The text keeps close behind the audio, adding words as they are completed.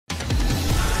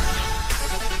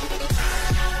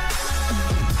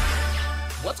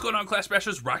going on, Clash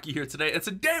Bashers? Rocky here today, and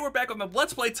today we're back on the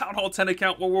Let's Play Town Hall 10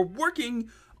 account where we're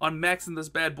working on maxing this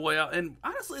bad boy out, and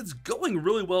honestly, it's going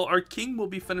really well. Our king will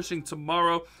be finishing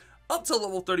tomorrow up to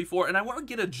level 34, and I want to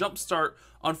get a jump start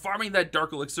on farming that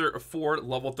Dark Elixir for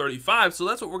level 35, so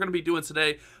that's what we're going to be doing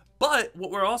today. But what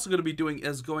we're also going to be doing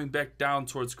is going back down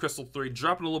towards Crystal 3,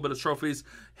 dropping a little bit of trophies,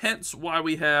 hence why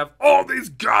we have all these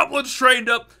goblins trained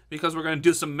up, because we're going to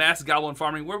do some mass goblin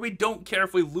farming where we don't care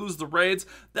if we lose the raids.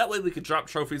 That way we can drop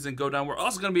trophies and go down. We're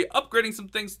also going to be upgrading some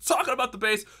things, talking about the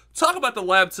base, talking about the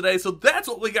lab today, so that's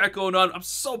what we got going on. I'm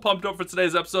so pumped up for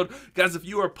today's episode. Guys, if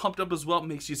you are pumped up as well,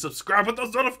 make sure you subscribe with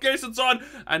those notifications on.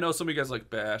 I know some of you guys like,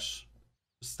 Bash,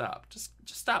 just stop. Just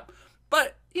stop.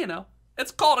 But, you know, it's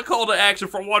called a call to action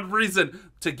for one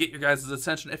reason, to get your guys'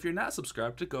 attention. If you're not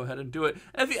subscribed, to go ahead and do it.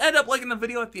 And if you end up liking the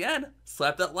video at the end,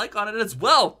 slap that like on it as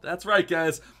well. That's right,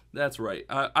 guys. That's right.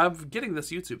 I'm getting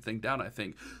this YouTube thing down, I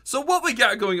think. So what we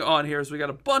got going on here is we got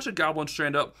a bunch of goblins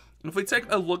trained up. If we take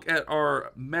a look at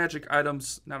our magic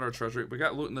items, not our treasury, we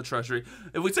got loot in the treasury.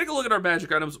 If we take a look at our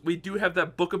magic items, we do have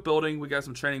that book of building. We got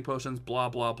some training potions, blah,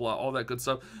 blah, blah, all that good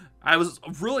stuff. I was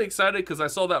really excited because I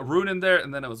saw that rune in there,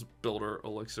 and then it was builder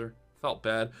elixir. Felt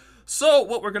bad. So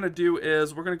what we're going to do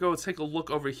is we're going to go take a look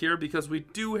over here because we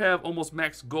do have almost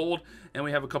max gold and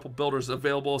we have a couple builders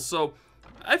available. So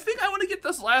I think I want to get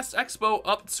this last expo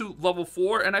up to level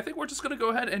 4, and I think we're just going to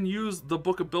go ahead and use the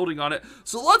book of building on it.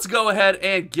 So let's go ahead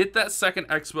and get that second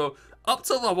expo up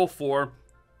to level 4,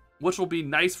 which will be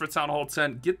nice for Town Hall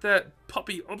 10. Get that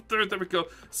puppy up there. There we go.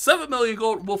 7 million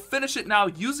gold. We'll finish it now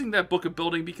using that book of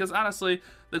building because honestly,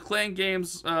 the clan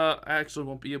games, I actually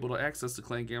won't be able to access the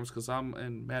clan games because I'm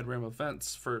in Mad Ram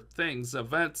events for things,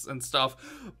 events and stuff.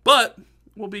 But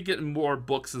we'll be getting more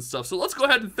books and stuff. So let's go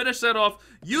ahead and finish that off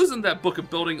using that book of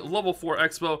building, level 4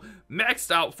 expo, maxed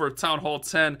out for Town Hall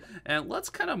 10. And let's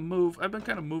kind of move. I've been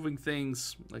kind of moving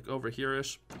things like over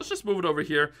here-ish. Let's just move it over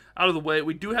here out of the way.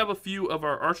 We do have a few of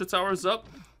our Archer Towers up.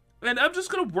 And I'm just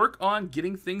going to work on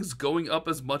getting things going up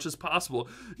as much as possible.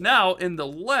 Now, in the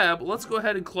lab, let's go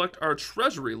ahead and collect our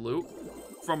treasury loot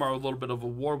from our little bit of a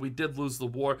war. We did lose the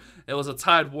war. It was a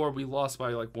tied war. We lost by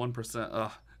like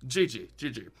 1%.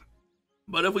 GG.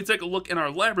 But if we take a look in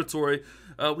our laboratory,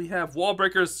 we have wall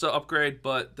breakers to upgrade,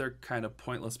 but they're kind of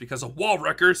pointless because of wall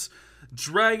wreckers.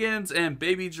 Dragons and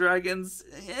baby dragons,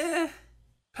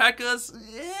 P.E.K.K.A.s,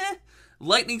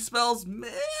 lightning spells, meh.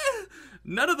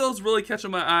 None of those really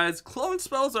catching my eyes. Clone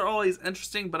spells are always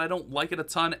interesting, but I don't like it a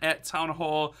ton at Town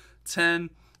Hall 10.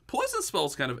 Poison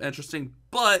spells kind of interesting,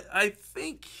 but I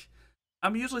think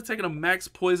I'm usually taking a max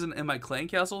poison in my clan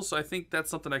castle, so I think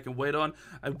that's something I can wait on.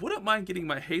 I wouldn't mind getting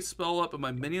my haste spell up and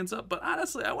my minions up, but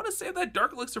honestly, I want to save that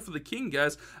Dark Elixir for the king,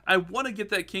 guys. I want to get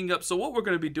that king up, so what we're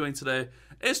going to be doing today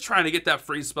is trying to get that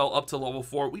freeze spell up to level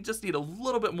 4. We just need a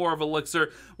little bit more of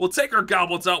elixir. We'll take our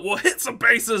goblins out, we'll hit some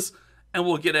bases, and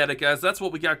we'll get at it, guys. That's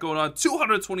what we got going on.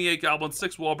 228 goblins,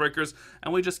 6 wall breakers,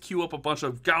 and we just queue up a bunch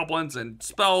of goblins and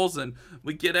spells, and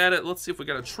we get at it. Let's see if we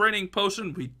got a training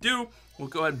potion. We do. We'll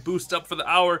go ahead and boost up for the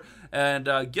hour and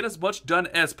get as much done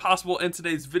as possible in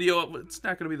today's video. It's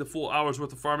not going to be the full hour's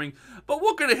worth of farming, but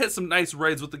we're going to hit some nice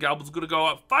raids with the goblins. We're going to go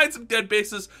out, find some dead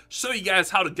bases, show you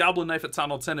guys how to goblin knife at Town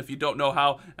Hall 10 if you don't know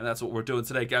how, and that's what we're doing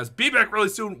today, guys. Be back really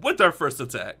soon with our first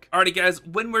attack. Alrighty, guys,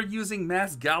 when we're using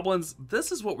mass goblins,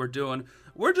 this is what we're doing.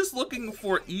 We're just looking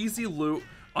for easy loot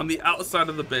on the outside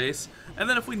of the base, and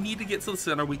then if we need to get to the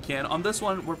center, we can. On this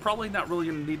one, we're probably not really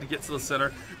going to need to get to the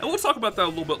center, and we'll talk about that a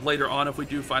little bit later on if we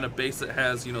do find a base that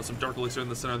has, you know, some Dark Elixir in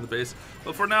the center of the base.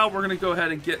 But for now, we're going to go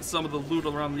ahead and get some of the loot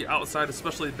around the outside,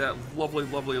 especially that lovely,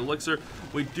 lovely elixir.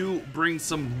 We do bring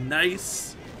some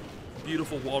nice,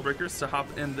 beautiful wall breakers to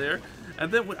hop in there.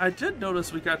 And then I did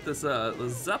notice we got this the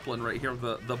Zeppelin right here,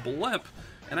 the blimp,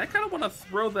 and I kind of want to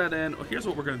throw that in. Oh, here's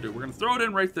what we're going to do. We're going to throw it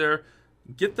in right there,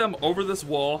 get them over this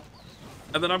wall,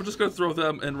 and then I'm just going to throw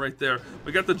them in right there.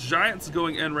 We got the giants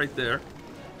going in right there,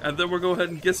 and then we'll go ahead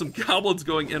and get some goblins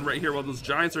going in right here while those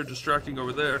giants are distracting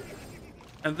over there.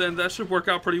 And then that should work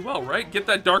out pretty well, right? Get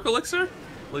that Dark Elixir?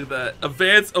 Look at that.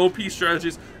 Advanced OP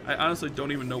strategies. I honestly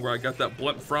don't even know where I got that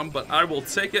blimp from, but I will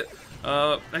take it.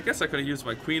 I guess I could have used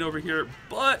my queen over here,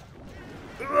 but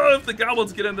if the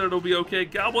goblins get in there, it'll be okay.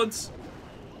 Goblins,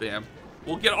 bam.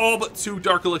 We'll get all but 2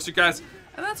 Dark Elixir, guys.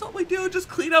 And that's what we do, just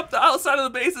clean up the outside of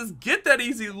the bases, get that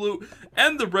easy loot,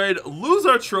 end the raid, lose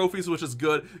our trophies, which is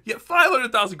good, get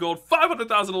 500,000 gold,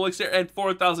 500,000 elixir, and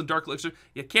 4,000 Dark Elixir.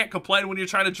 You can't complain when you're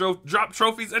trying to drop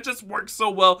trophies, it just works so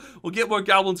well. We'll get more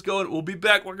goblins going, we'll be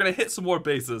back, we're going to hit some more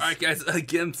bases. Alright guys,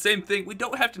 again, same thing, we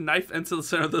don't have to knife into the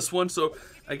center of this one, so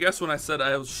I guess when I said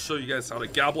I will show you guys how to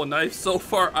goblin knife, so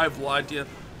far I've lied to you.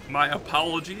 My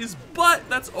apologies, but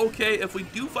that's okay. If we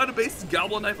do find a base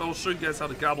Goblin Knife, I will show you guys how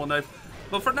to Goblin Knife.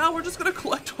 But for now, we're just going to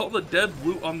collect all the dead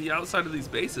loot on the outside of these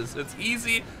bases. It's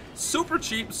easy, super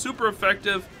cheap, super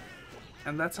effective,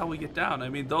 and that's how we get down. I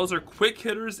mean, those are quick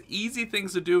hitters, easy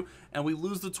things to do, and we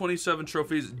lose the 27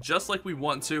 trophies just like we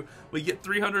want to. We get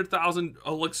 300,000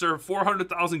 elixir,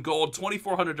 400,000 gold,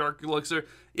 2,400 dark elixir.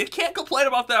 You can't complain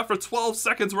about that for 12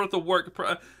 seconds worth of work.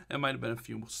 It might have been a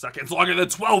few seconds longer than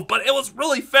 12, but it was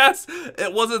really fast.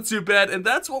 It wasn't too bad, and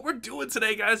that's what we're doing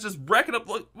today, guys. Just racking up.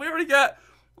 Look, we already got...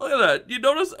 Look at that. You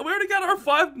notice we already got our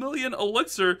 5 million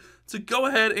elixir to go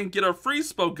ahead and get our freeze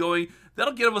spell going.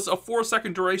 That'll give us a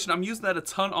 4-second duration. I'm using that a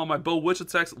ton on my bow witch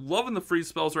attacks. Loving the freeze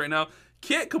spells right now.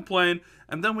 Can't complain.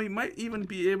 And then we might even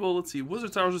be able, let's see,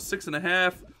 wizard towers are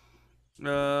 6.5.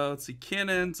 Let's see,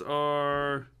 cannons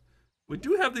are... We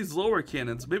do have these lower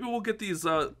cannons. Maybe we'll get these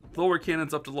lower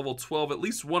cannons up to level 12, at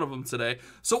least one of them today.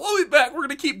 So we'll be back. We're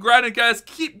going to keep grinding, guys.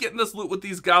 Keep getting this loot with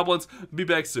these goblins. Be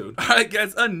back soon. All right,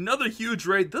 guys, another huge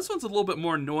raid. This one's a little bit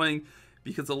more annoying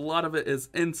because a lot of it is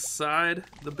inside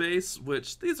the base,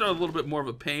 which these are a little bit more of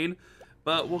a pain.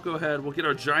 But we'll go ahead. We'll get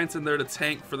our giants in there to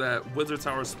tank for that wizard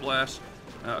tower splash.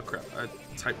 Oh, crap. I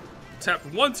tapped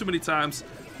one too many times.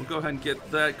 We'll go ahead and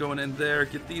get that going in there.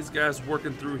 Get these guys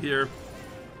working through here.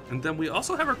 And then we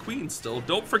also have our queen still.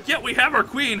 Don't forget we have our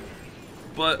queen.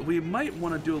 But we might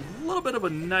want to do a little bit of a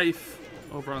knife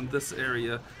over on this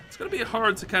area. It's going to be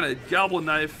hard to kind of goblin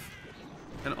knife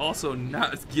and also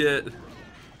not get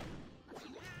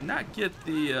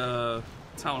the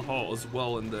town hall as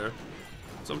well in there.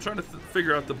 So I'm trying to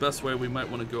figure out the best way we might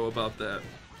want to go about that.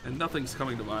 And nothing's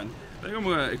coming to mind. I think I'm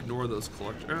going to ignore those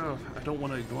collectors. Oh, I don't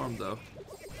want to ignore them though.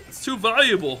 It's too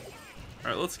valuable.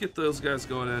 All right, let's get those guys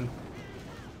going in.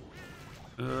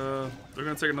 They're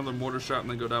going to take another mortar shot and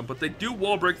then go down. But they do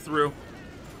wall break through.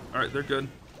 Alright, they're good.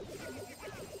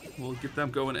 We'll get them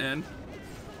going in.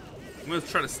 I'm going to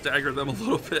try to stagger them a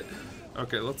little bit.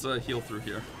 Okay, let's heal through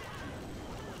here.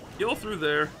 Heal through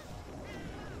there.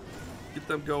 Get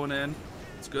them going in.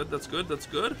 That's good, that's good, that's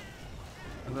good.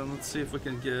 And then let's see if we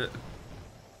can get a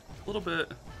little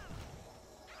bit...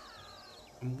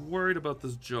 I'm worried about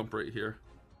this jump right here.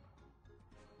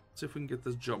 Let's see if we can get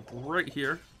this jump right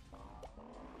here.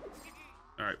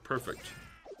 Alright, perfect.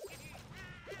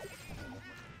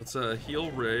 Let's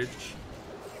heal rage.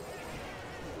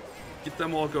 Get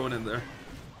them all going in there.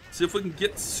 See if we can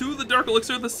get to the dark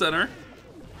elixir in the center.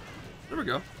 There we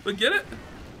go. We get it?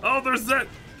 Oh, there's that.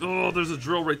 Oh, there's a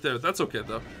drill right there. That's okay,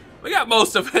 though. We got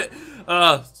most of it.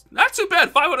 Not too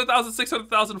bad. 500,000,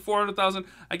 600,000, 400,000.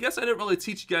 I guess I didn't really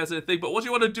teach you guys anything, but what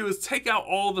you want to do is take out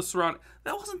all the surrounding.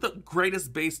 That wasn't the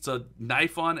greatest base to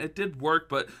knife on. It did work,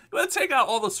 but you want to take out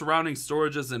all the surrounding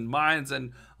storages and mines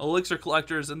and elixir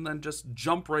collectors and then just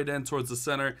jump right in towards the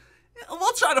center.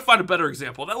 We'll try to find a better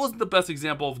example. That wasn't the best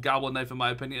example of Goblin Knife in my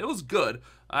opinion. It was good.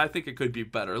 I think it could be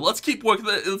better. Let's keep working.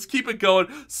 Let's keep it going.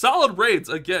 Solid raids.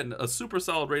 Again, a super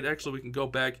solid raid. Actually, we can go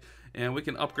back and we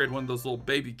can upgrade one of those little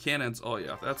baby cannons. Oh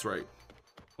yeah, that's right.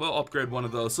 We'll upgrade one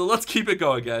of those. So let's keep it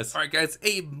going, guys. All right, guys,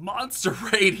 a monster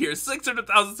raid here.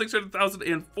 600,000, 600,000,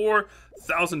 and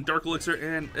 4,000 dark elixir,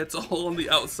 and it's all on the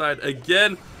outside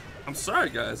again. I'm sorry,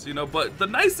 guys, you know, but the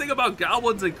nice thing about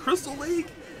Goblins in Crystal League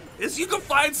is you can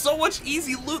find so much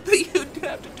easy loot that you'd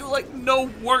have to do like no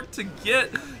work to get.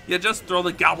 You just throw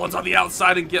the goblins on the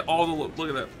outside and get all the loot. Look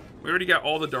at that. We already got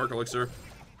all the dark elixir.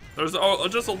 There's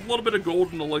just a little bit of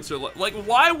golden elixir. Like,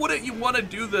 why wouldn't you want to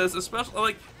do this? Especially,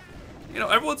 like, you know,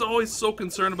 everyone's always so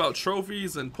concerned about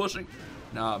trophies and pushing.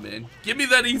 Nah, man. Give me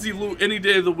that easy loot any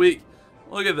day of the week.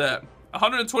 Look at that.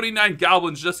 129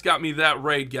 goblins just got me that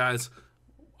raid, guys.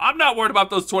 I'm not worried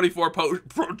about those 24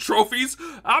 trophies.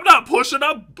 I'm not pushing.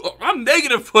 I'm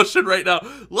negative pushing right now.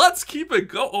 Let's keep it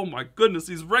go. Oh my goodness,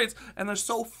 these raids. And they're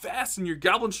so fast, and your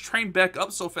goblins train back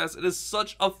up so fast. It is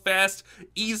such a fast,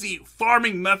 easy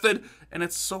farming method. And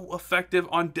it's so effective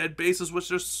on dead bases, which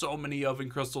there's so many of in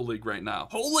Crystal League right now.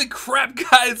 Holy crap,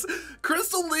 guys.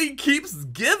 Crystal League keeps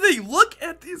giving. Look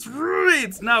at these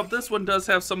raids. Now, this one does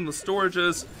have some of the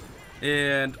storages.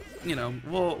 And... you know,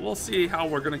 we'll see how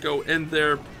we're gonna go in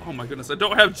there. Oh my goodness, I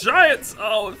don't have giants.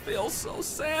 Oh, it feels so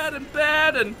sad and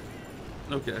bad. And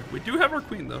okay, we do have our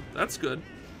queen though. That's good.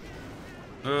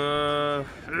 I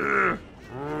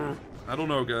don't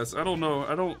know, guys. I don't know.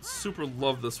 I don't super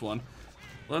love this one.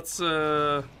 Let's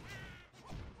see.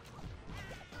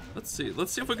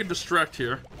 Let's see if we can distract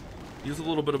here. Use a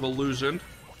little bit of illusion.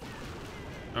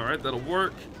 All right, that'll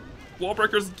work. Wall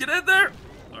breakers, get in there.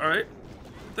 All right,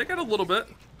 they got a little bit.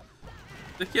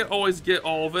 They can't always get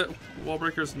all of it. Wall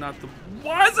breakers not the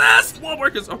wisest. Wall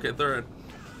breakers. Okay, they're in.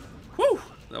 Whew.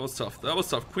 That was tough. That was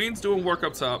tough. Queen's doing work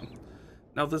up top.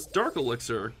 Now this Dark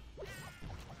Elixir,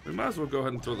 we might as well go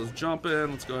ahead and throw this jump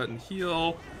in. Let's go ahead and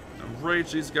heal and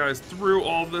rage these guys through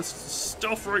all this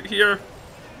stuff right here.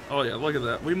 Oh yeah, look at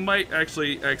that. We might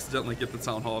actually accidentally get the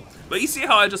Town Hall. But you see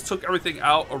how I just took everything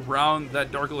out around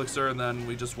that Dark Elixir and then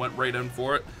we just went right in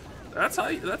for it?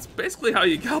 That's basically how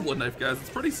you Goblin Knife, guys. It's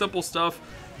pretty simple stuff.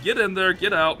 Get in there,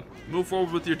 get out, move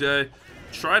forward with your day.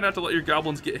 Try not to let your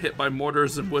goblins get hit by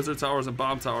mortars and wizard towers and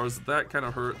bomb towers. That kind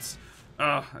of hurts.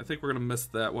 I think we're going to miss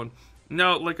that one.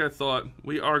 No, like I thought,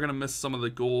 we are going to miss some of the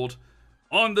gold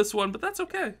on this one, but that's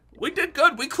okay. We did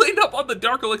good. We cleaned up on the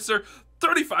Dark Elixir.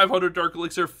 3,500 Dark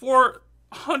Elixir,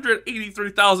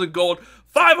 483,000 gold,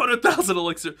 500,000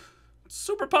 Elixir.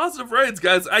 Super positive raids,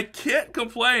 guys. I can't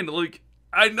complain. Like,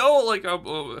 I know, like,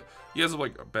 you guys are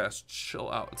like, Bass,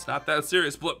 chill out. It's not that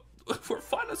serious, but we're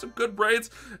finding some good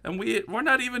raids, and we're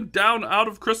not even down out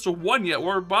of Crystal 1 yet.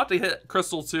 We're about to hit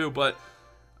Crystal 2, but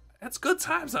it's good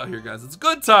times out here, guys. It's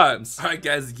good times. All right,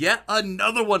 guys, yet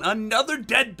another one, another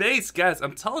dead base. Guys,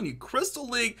 I'm telling you, Crystal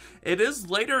League, it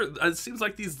is later. It seems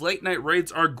like these late night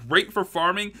raids are great for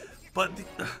farming, but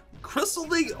Crystal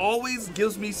League always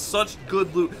gives me such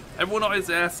good loot. Everyone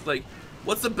always asks, like,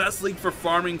 what's the best league for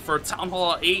farming for Town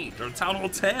Hall 8 or Town Hall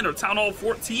 10 or Town Hall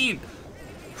 14?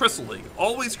 Crystal League.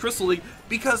 Always Crystal League,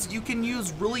 because you can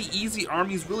use really easy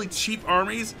armies, really cheap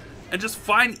armies, and just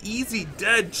find easy,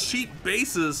 dead, cheap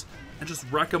bases and just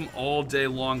wreck them all day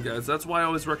long, guys. That's why I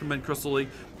always recommend Crystal League.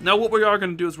 Now, what we are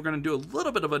going to do is we're going to do a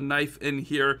little bit of a knife in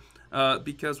here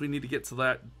because we need to get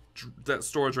to that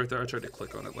storage right there. I tried to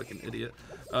click on it like an idiot.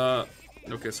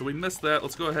 Okay, so we missed that.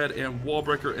 Let's go ahead and wall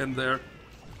breaker in there.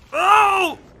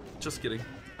 Oh! Just kidding.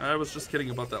 I was just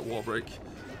kidding about that wall break.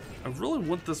 I really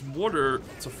want this mortar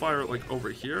to fire like over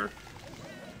here.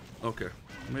 Okay,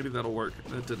 maybe that'll work.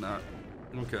 It did not.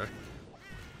 Okay.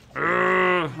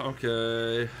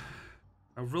 Okay.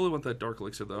 I really want that Dark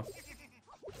Elixir, though.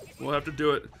 We'll have to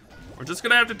do it. We're just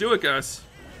gonna have to do it, guys.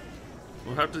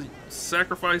 We'll have to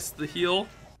sacrifice the heal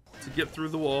to get through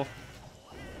the wall.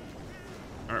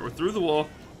 Alright, we're through the wall.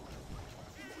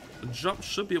 The jump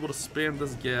should be able to span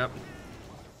this gap.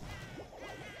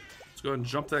 Let's go ahead and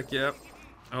jump that gap.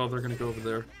 Oh, they're gonna go over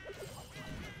there.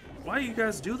 Why you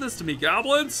guys do this to me,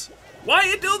 goblins? Why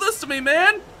you do this to me,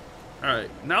 man? Alright,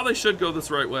 now they should go this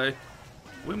right way.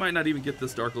 We might not even get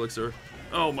this Dark Elixir.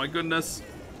 Oh my goodness.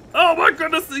 Oh my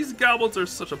goodness, these goblins are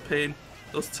such a pain.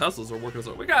 Those Teslas are working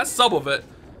so. We got some of it.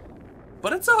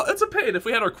 But it's a pain. If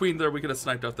we had our queen there, we could have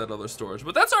sniped out that other storage.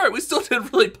 But that's alright, we still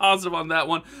did really positive on that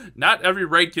one. Not every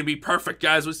raid can be perfect,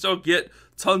 guys. We still get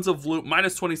tons of loot.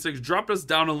 Minus 26, dropped us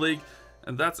down a league.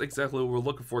 And that's exactly what we're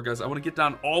looking for, guys. I want to get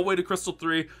down all the way to Crystal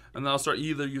 3, and then I'll start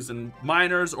either using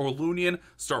Miners or Lunian,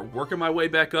 start working my way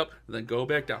back up, and then go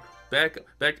back down, back,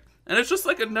 back. And it's just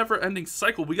like a never-ending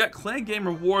cycle. We got Clan Game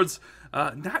rewards,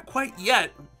 not quite yet,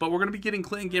 but we're going to be getting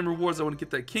Clan Game rewards. I want to get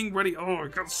that King ready. Oh, I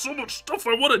got so much stuff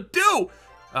I want to do.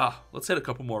 Let's hit a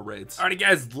couple more raids. Alrighty,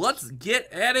 guys, let's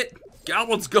get at it.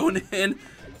 Goblins going in,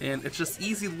 and it's just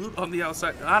easy loot on the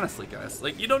outside. Honestly, guys,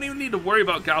 like, you don't even need to worry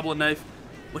about Goblin Knife.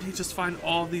 When you just find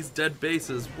all these dead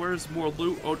bases. Where's more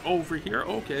loot? Oh, over here?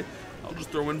 Okay. I'll just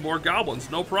throw in more goblins.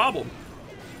 No problem.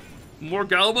 More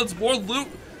goblins, more loot.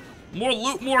 More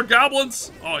loot, more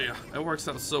goblins. Oh, yeah. That works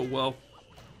out so well.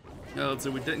 Let's see.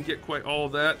 We didn't get quite all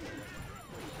of that.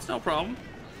 It's no problem.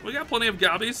 We got plenty of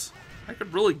gobbies. I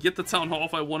could really get the Town Hall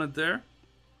if I wanted there.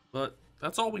 But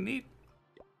that's all we need.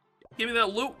 Give me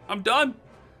that loot. I'm done.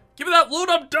 Give me that loot.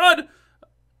 I'm done.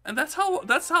 And that's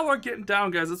how we're getting down,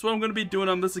 guys. That's what I'm going to be doing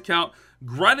on this account.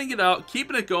 Grinding it out,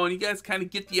 keeping it going. You guys kind of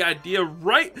get the idea,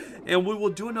 right? And we will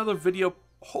do another video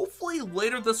hopefully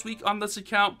later this week on this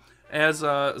account as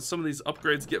some of these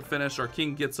upgrades get finished, our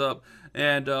king gets up,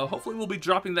 and hopefully we'll be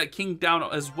dropping that king down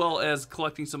as well as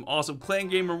collecting some awesome Clan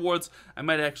Game rewards. I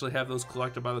might actually have those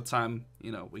collected by the time,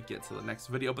 you know, we get to the next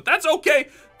video, but that's okay.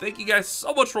 Thank you guys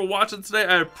so much for watching today.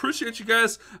 I appreciate you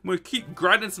guys. I'm going to keep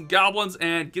grinding some goblins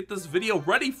and get this video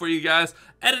ready for you guys.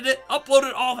 Edit it, upload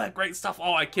it, all that great stuff.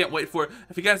 Oh, I can't wait for it.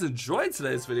 If you guys enjoyed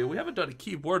today's video, we haven't done a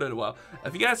keyword in a while.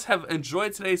 If you guys have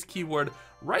enjoyed today's keyword,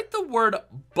 write the word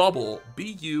bubble,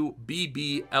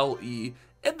 B-U-B-B-L-E,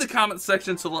 in the comment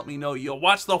section to let me know you'll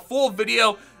watch the full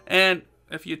video. And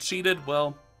if you cheated,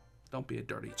 well, don't be a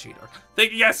dirty cheater.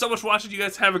 Thank you guys so much for watching. You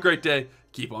guys have a great day.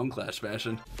 Keep on Clash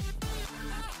Smashing.